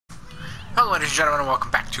Hello ladies and gentlemen, and welcome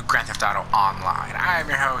back to Grand Theft Auto Online. I am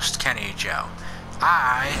your host, Kenny Joe.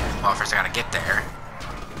 Well, first I gotta get there,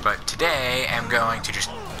 but today I'm going to just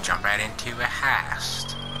jump right into a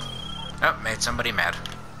heist. Oh, made somebody mad.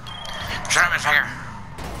 Shut up, Miss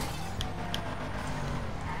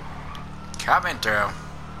Coming through.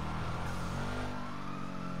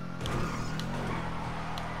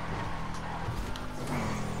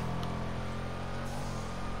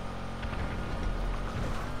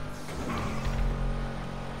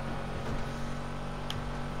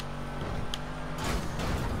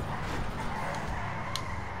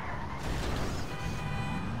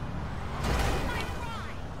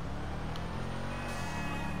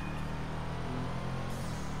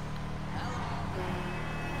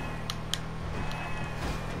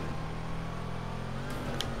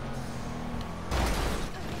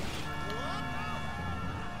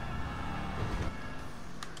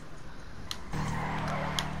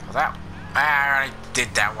 I already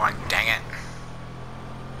did that one, dang it.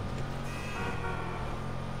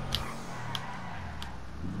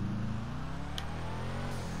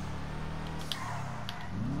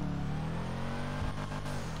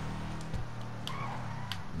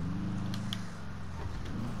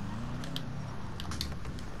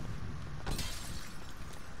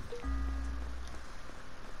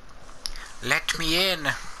 Let me in.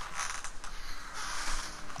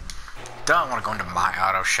 Don't want to go into my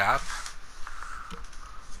auto shop.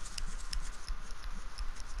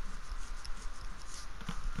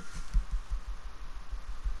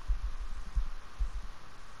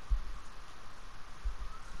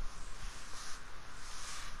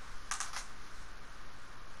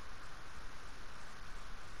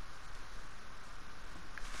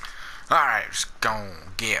 Alright, just gonna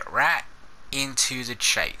get right into the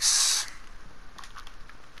chase.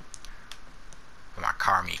 Put my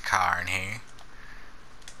car in here.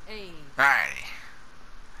 Hey. Alrighty.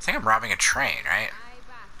 I think I'm robbing a train, right?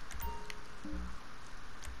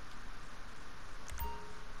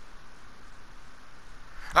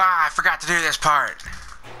 Ah, I forgot to do this part.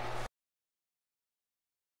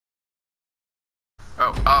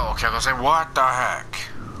 Oh, okay, I was like, what the heck?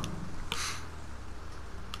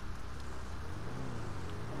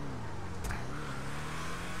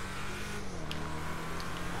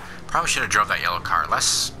 Probably should have drove that yellow car,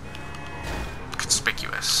 less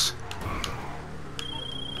conspicuous.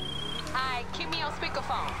 Alright, keep me on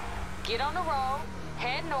speakerphone. Get on the road,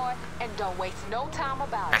 head north, and don't waste no time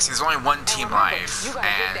about it. I see there's only one team life, you gotta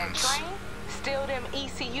get that and train, steal them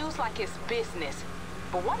ECUs like it's business.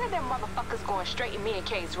 But one of them motherfuckers going straight in me and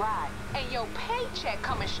Kay's ride, and your paycheck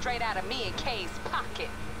coming straight out of me and Kay's pocket.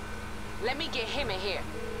 Let me get him in here.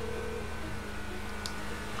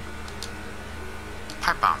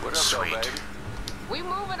 pipe bomb, What up, sweet. though, baby? We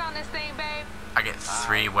moving on this thing, babe. I get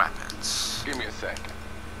 3 weapons. Give me a second.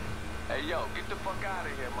 Hey, yo, get the fuck out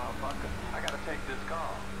of here, motherfucker. I gotta take this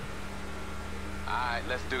call. Alright,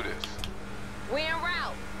 let's do this. We en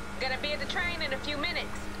route. Gonna be at the train in a few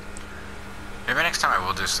minutes. Maybe next time I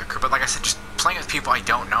will do this, but like I said, just playing with people I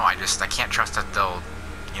don't know, I can't trust that they'll,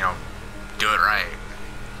 do it right.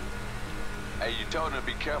 Hey, you told them to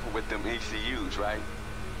be careful with them ECUs, right?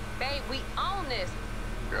 Babe, we own this.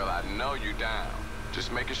 Girl, I know you down.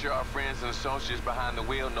 Just making sure our friends and associates behind the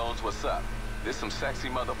wheel knows what's up. This some sexy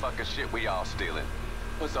motherfucking shit we all stealing.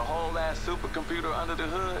 Puts a whole ass supercomputer under the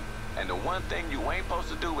hood, and the one thing you ain't supposed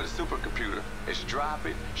to do with a supercomputer is drop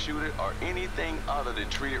it, shoot it, or anything other than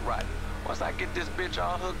treat it right. Once I get this bitch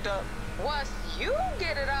all hooked up. Once you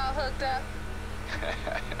get it all hooked up.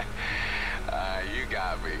 You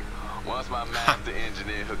got me. Once my master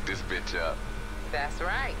engineer hooked this bitch up. That's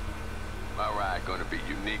right. My ride gonna be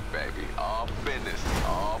unique, baby. All business,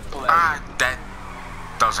 all pleasure. That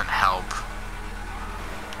doesn't help.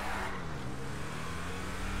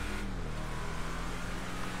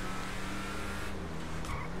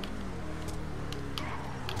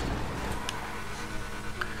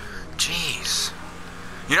 Jeez.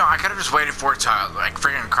 I could have just waited for it to,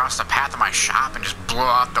 freaking cross the path of my shop and just blow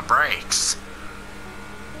out the brakes.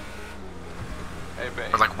 Hey,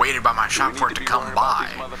 babe. Or, waited by my shop for it to come by.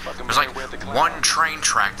 There's, one train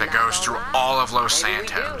track that goes through all of Los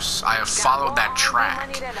Santos. I have followed that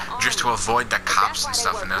track just to avoid the cops and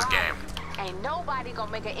stuff in this game. Ain't nobody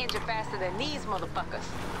gonna make an engine faster than these motherfuckers.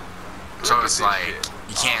 So it's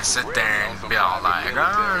you can't sit there and be all like,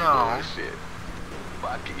 I don't know.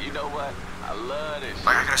 Fuck it, you know what? I love this shit.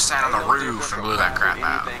 I could have sat on the roof and blew that crap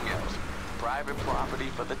out. Private property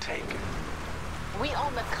for the taking. We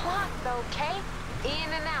on the clock though, Kay.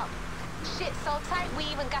 In and out. Shit so tight we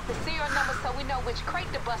even got the serial number so we know which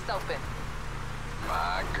crate to bust open.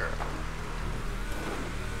 My girl.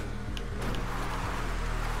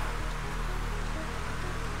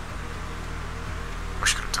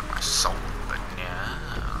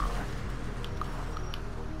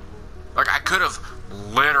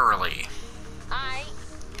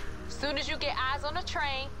 Soon as you get eyes on the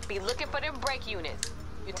train, be looking for them brake units.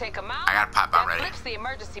 You take them out, I got a pop bomb that ready. flips the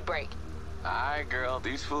emergency brake. Alright, girl,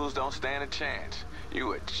 these fools don't stand a chance.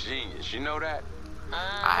 You a genius, you know that?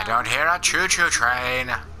 I don't hear a choo-choo train.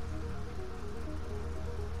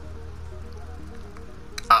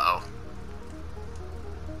 Uh-oh.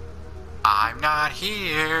 I'm not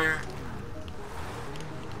here.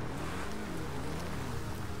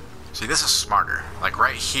 See, this is smarter. Like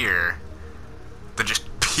right here, then just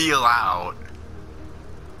peel out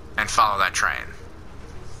and follow that train.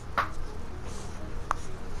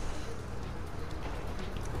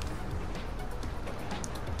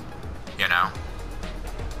 You know?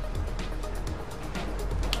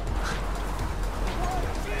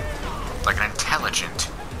 Like an intelligent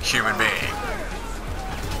human being.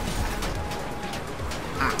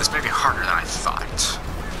 This may be harder than I thought.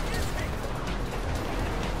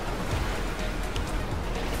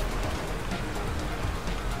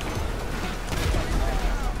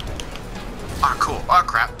 Ah, cool. Oh,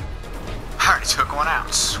 crap. I already took one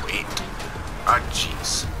out. Sweet. Oh,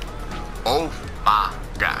 jeez. Oh, my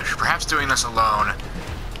gosh. Perhaps doing this alone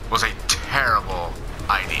was a terrible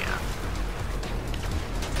idea.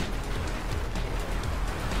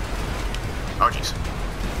 Oh, jeez.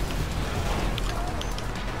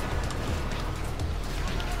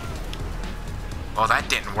 Well, that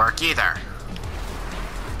didn't work either.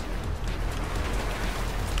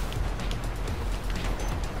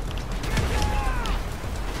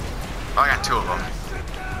 Oh, I got two of them.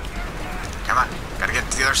 Come on, gotta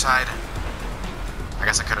get to the other side. I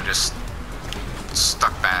guess I could have just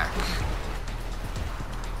stuck back.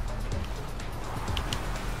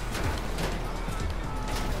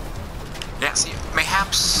 Yeah, see,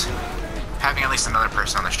 mayhaps having at least another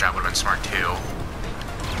person on this job would have been smart too.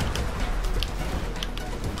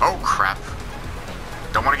 Oh, crap.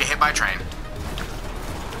 Don't want to get hit by a train.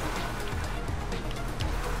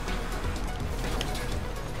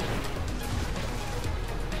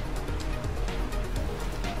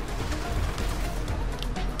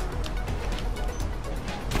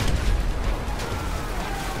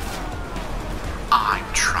 I'm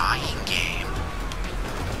trying, game.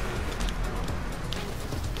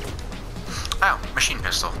 Oh, machine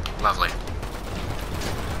pistol. Lovely.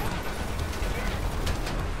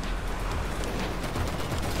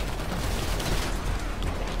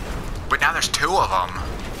 But now there's two of them.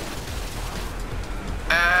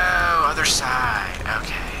 Oh, other side.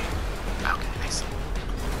 Okay. Okay, I see.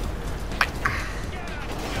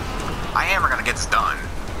 I am gonna get this done.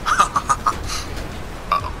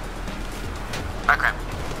 Uh-oh. Oh, crap.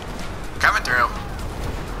 Coming through.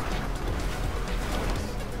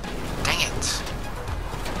 Dang it.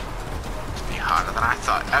 It's be harder than I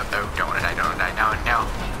thought. Uh-oh, don't wanna die, don't wanna die. No, no.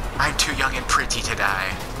 I'm too young and pretty to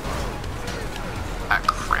die. Ah,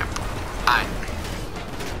 crap.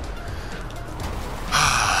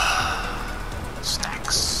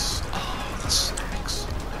 Snacks. Oh, the snacks.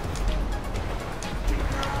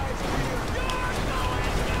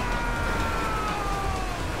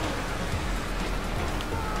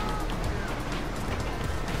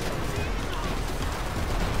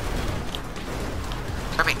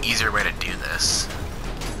 There's probably an easier way to do this.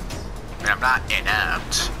 I mean, I'm not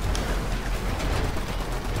inept.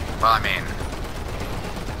 Well, I mean...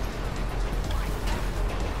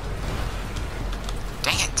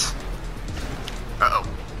 Dang it. Uh-oh.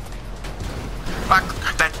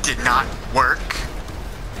 Fuck, that did not work.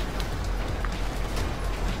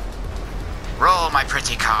 Roll, my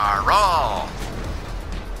pretty car, roll!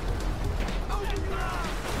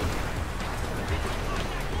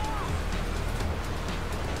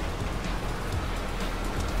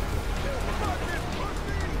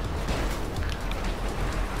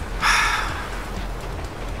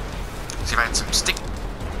 See if I had some stick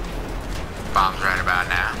bombs right about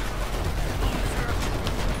now.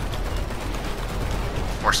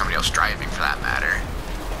 Or somebody else driving for that matter.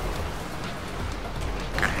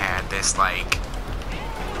 Could have had this, like,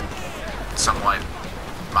 somewhat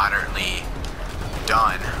moderately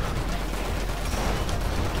done.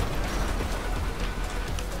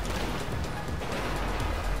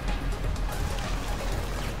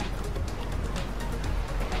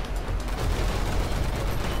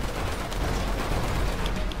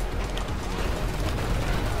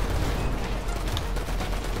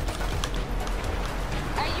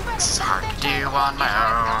 It's hard to do on my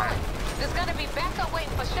own. There's gonna be backup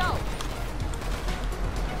waiting for show.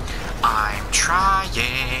 I'm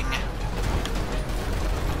trying.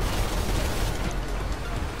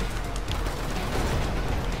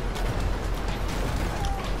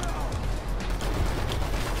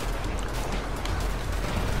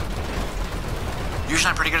 Usually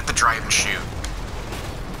I'm pretty good at the drive and shoot.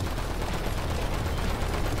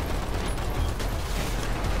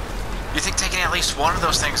 You think taking at least one of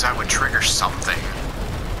those things out would trigger something?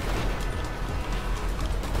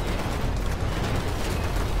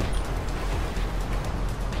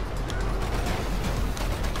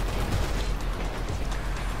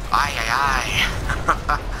 Aye, aye,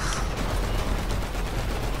 aye.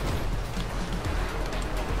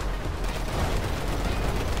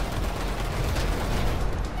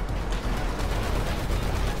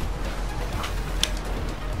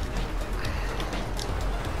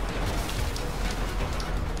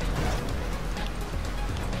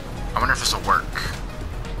 I wonder if this will work.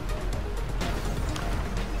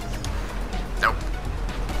 Nope.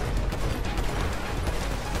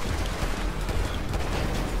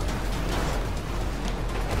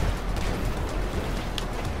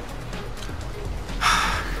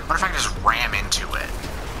 What if I can just ram into it?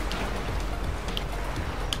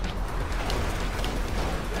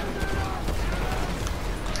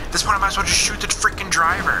 At this point, I might as well just shoot the freaking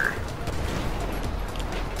driver.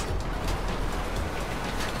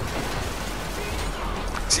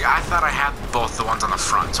 See, I thought I had both the ones on the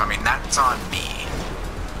front, so I mean, that's on me.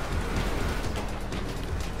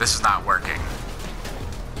 This is not working.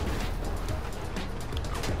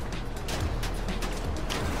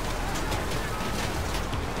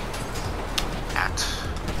 At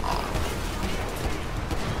all.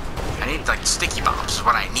 I need, like, sticky bombs is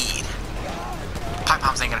what I need. Pipe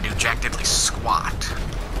bombs ain't gonna do jack diddly squat.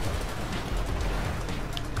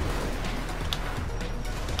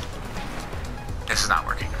 This is not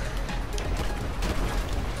working.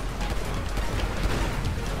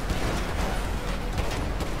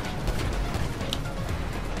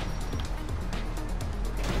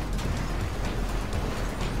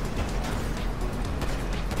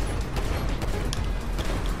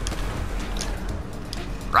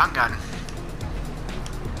 Wrong gun.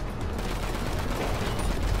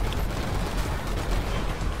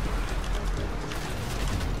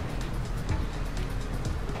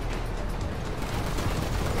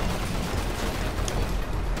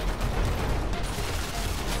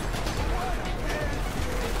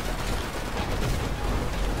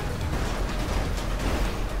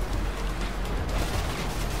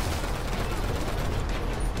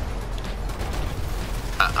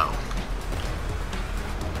 Uh-oh.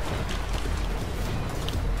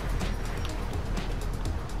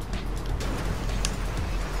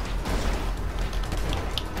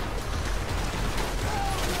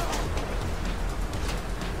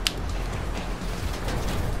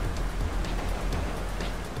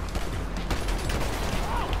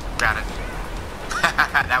 Got it.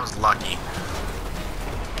 That was lucky.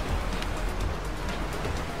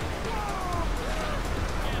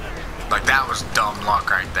 Like, that was dumb luck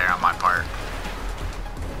right there on my part.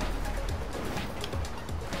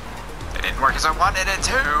 It didn't work as I wanted it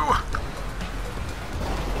to.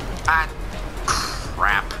 Ah,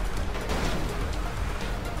 crap.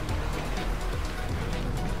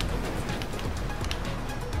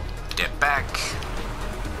 Dip back.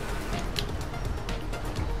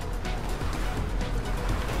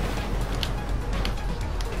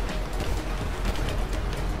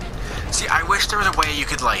 See, I wish there was a way you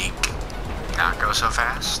could, like, not go so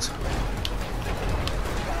fast.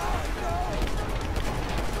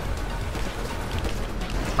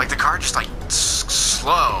 Like, the car just, like,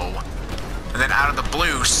 slow, and then out of the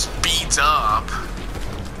blue speeds up,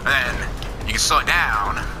 and then you can slow it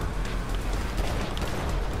down.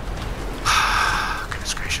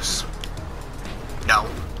 Goodness gracious. No.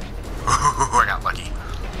 I got lucky.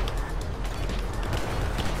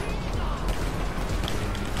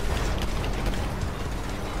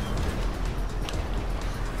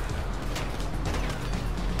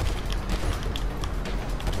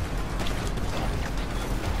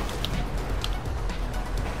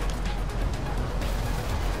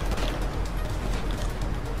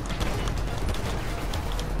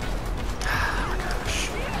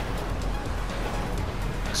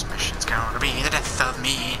 Of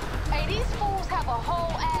me. Hey, these fools have a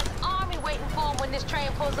whole ass army waiting for them when this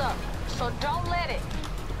train pulls up. So don't let it.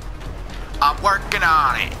 I'm working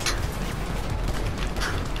on it.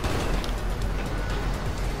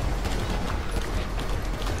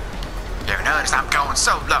 You ever notice I'm going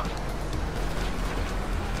so low?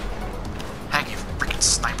 Heck, your freaking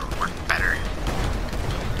sniper would work better.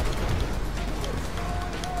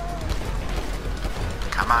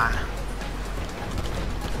 Come on.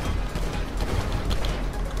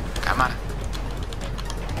 Come on.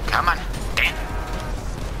 Come on. Damn.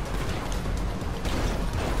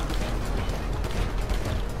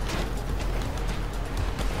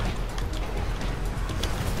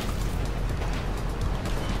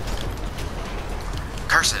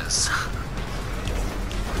 Curses.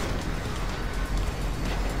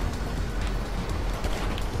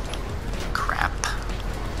 Crap.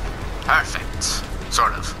 Perfect.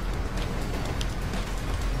 Sort of.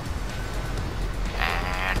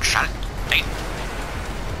 And shot it. Dang.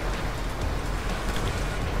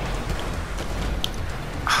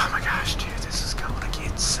 Oh my gosh, dude, this is going to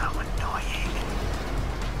get so annoying.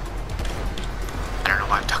 I don't know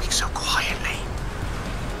why I'm talking so quietly.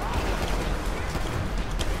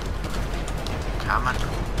 Come on.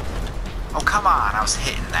 Oh, come on, I was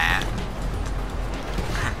hitting that.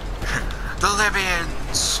 The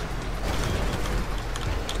Libyans!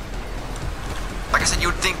 Like I said, you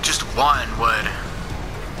would think just one would.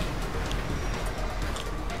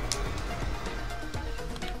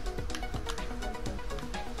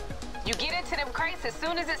 You get into them crates as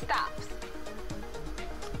soon as it stops.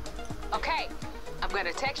 Okay, I'm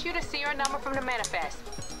gonna text you the serial number from the manifest.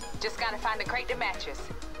 Just gotta find a crate that matches.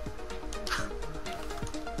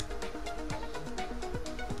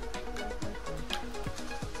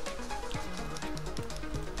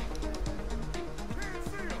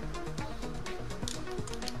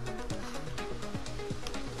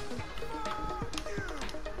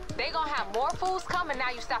 They gonna have more fools coming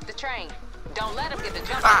now you stop the train. Don't let them get the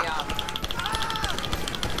jump on y'all.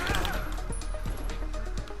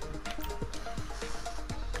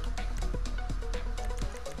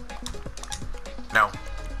 No.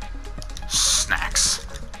 Snacks.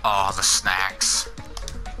 All the snacks.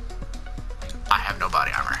 I have no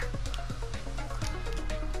body armor.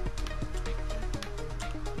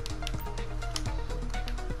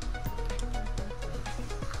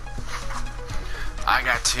 I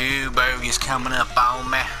got 2 bogeys coming up on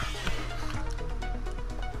me.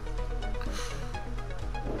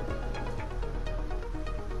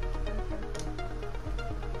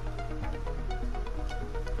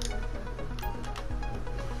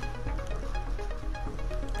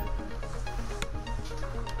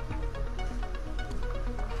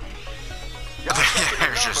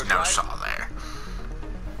 There's just no saw there.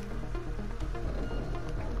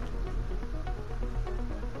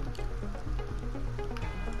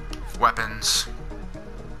 Weapons.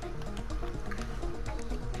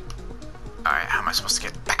 Alright, how am I supposed to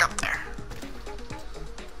get back up there?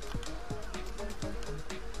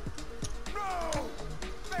 No!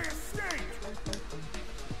 They escaped!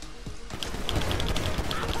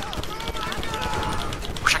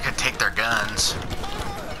 Wish I could take their guns.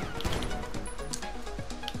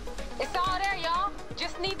 It's all there, y'all.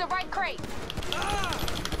 Just need the right crate.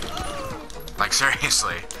 Like,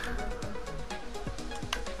 seriously.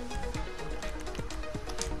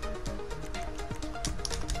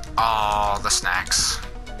 All the snacks.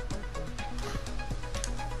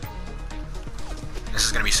 This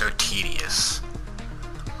is gonna be so tedious.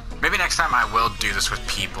 Maybe next time I will do this with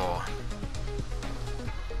people.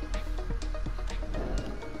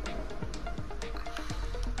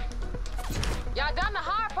 Y'all done the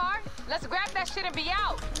hard part. Let's grab that shit and be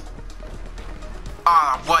out.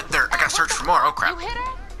 What? There. I gotta search for more. Oh crap. You hit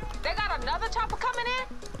her? They got another chopper coming in?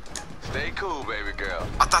 Stay cool, baby girl.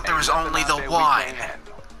 I thought there was Ain't only nothing the out there we one. can't handle.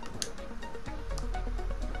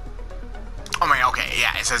 I mean, okay,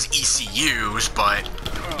 yeah, it says ECUs, but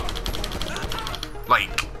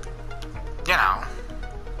like, you know,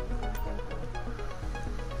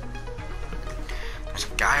 there's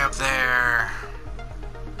a guy up there.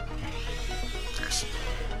 There's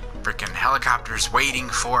freaking helicopters waiting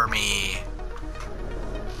for me.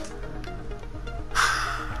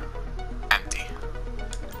 Empty.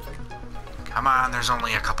 Come on, there's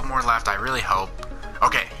only a couple more left, I really hope.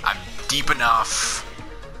 Okay, I'm deep enough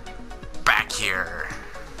back here.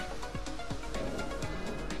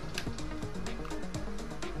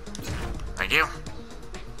 Thank you.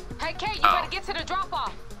 Hey, Kate, you better get to the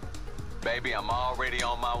drop-off. Baby, I'm already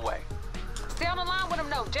on my way. Stay on the line with them,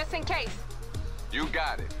 though, just in case. You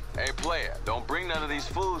got it. Hey, player, don't bring none of these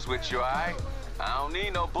fools with you, alright? I don't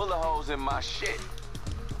need no bullet holes in my shit.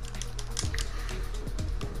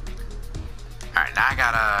 Alright, now I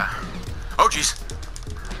gotta... Oh, jeez.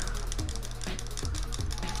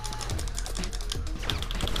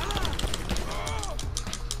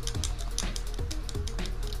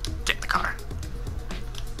 Get in the car.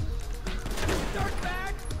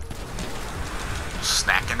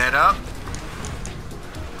 Snacking it up.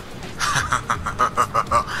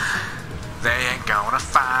 They ain't gonna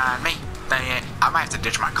find me. They ain't... I might have to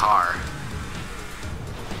ditch my car.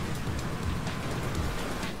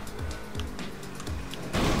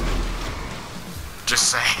 Just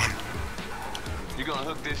saying. You gonna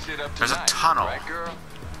hook this shit up tonight, There's a tunnel. right, girl?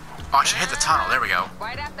 Oh, I should hit the tunnel. There we go.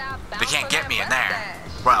 Right after I They can't bounce get on me that in there.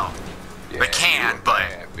 mustache. Well, Yeah, They can, you a but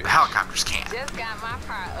bad bitch. the helicopters can't. Just got my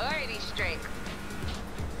priorities straight.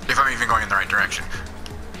 If I'm even going in the right direction.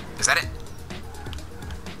 Is that it?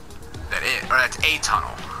 That it? Or that's a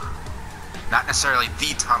tunnel. Not necessarily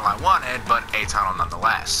the tunnel I wanted, but a tunnel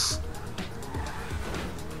nonetheless.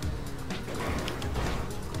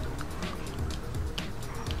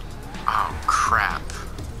 Oh, crap.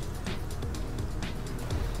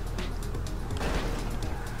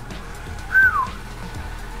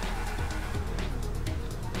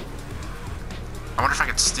 I wonder if I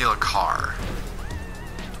could steal a car.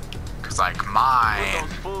 Cause like mine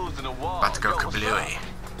Those fools in the wall. about to go Yo, what's kablooey. up?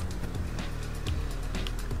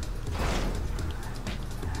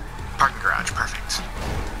 Parking garage, perfect.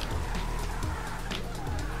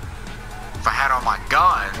 If I had all my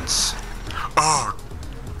guns, oh,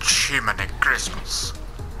 chimney Christmas.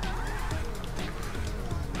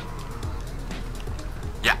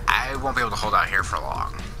 Yeah, I won't be able to hold out here for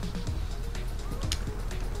long.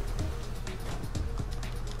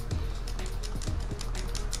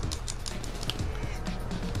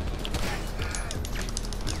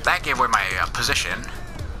 That gave away my position.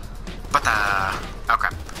 But okay.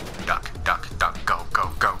 Duck, duck, duck, go, go,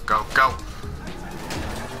 go, go, go.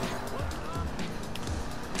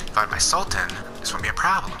 If I had my Sultan, this wouldn't be a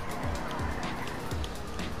problem.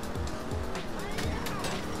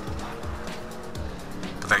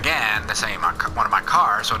 But then again, this ain't one of my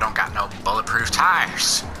cars, so I don't got no bulletproof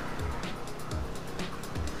tires.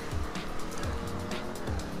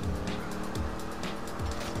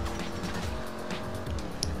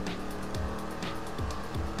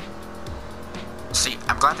 See,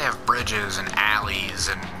 I'm glad they have bridges and alleys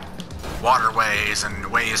and waterways and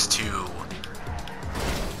ways to,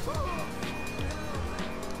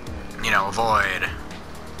 you know, avoid.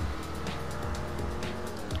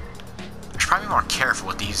 I should probably be more careful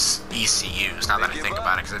with these ECUs now that I think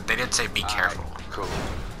about it, because they did say be careful. Cool.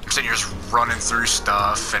 Instead you're just running through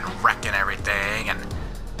stuff and wrecking everything, and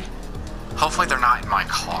hopefully they're not in my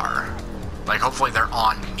car. Like, hopefully they're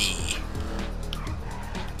on me.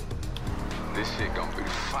 This shit gonna be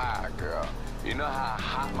fire, girl. You know how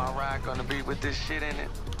hot my ride gonna be with this shit in it?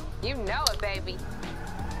 You know it, baby.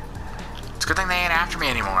 It's a good thing they ain't after me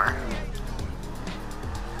anymore.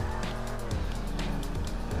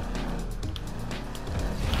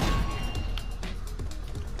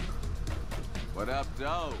 What up,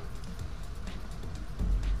 though?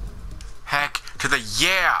 Heck to the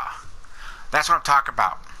yeah! That's what I'm talking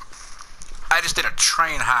about. I just did a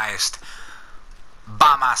train heist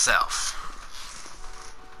by myself.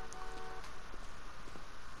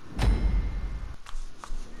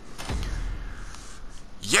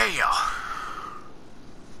 Yeah!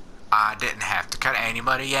 I didn't have to cut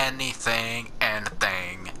anybody anything. Didn't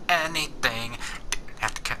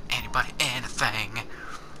have to cut anybody anything.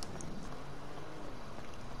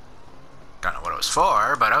 Don't know what it was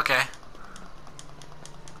for, but okay.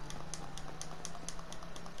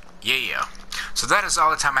 Yeah. So that is all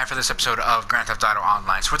the time I have for this episode of Grand Theft Auto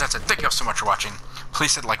Online. So with that said, thank you all so much for watching.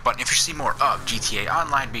 Please hit the like button. If you see more of GTA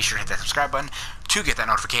Online, be sure to hit that subscribe button to get that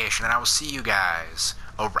notification. And I will see you guys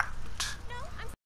around.